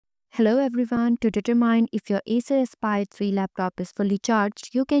Hello everyone, to determine if your Acer Aspire 3 laptop is fully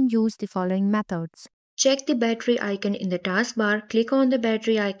charged, you can use the following methods. Check the battery icon in the taskbar. Click on the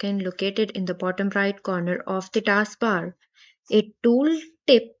battery icon located in the bottom right corner of the taskbar. A tool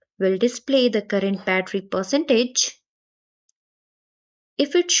tip will display the current battery percentage.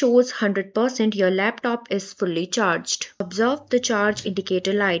 If it shows 100%, your laptop is fully charged. Observe the charge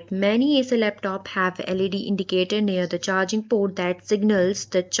indicator light. Many Acer laptops have a LED indicator near the charging port that signals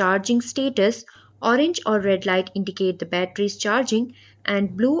the charging status. Orange or red light indicate the battery is charging,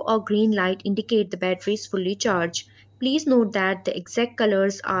 and blue or green light indicate the battery is fully charged. Please note that the exact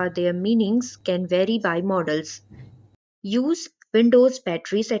colors or their meanings can vary by models. Use Windows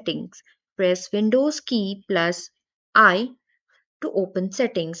battery settings. Press Windows key plus I to open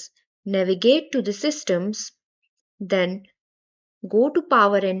settings. Navigate to the systems, then go to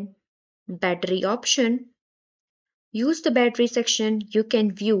power and battery option. Use the battery section. You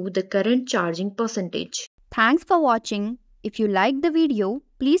can view the current charging percentage. Thanks for watching. If you liked the video,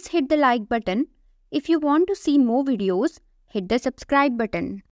 please hit the like button. If you want to see more videos, hit the subscribe button.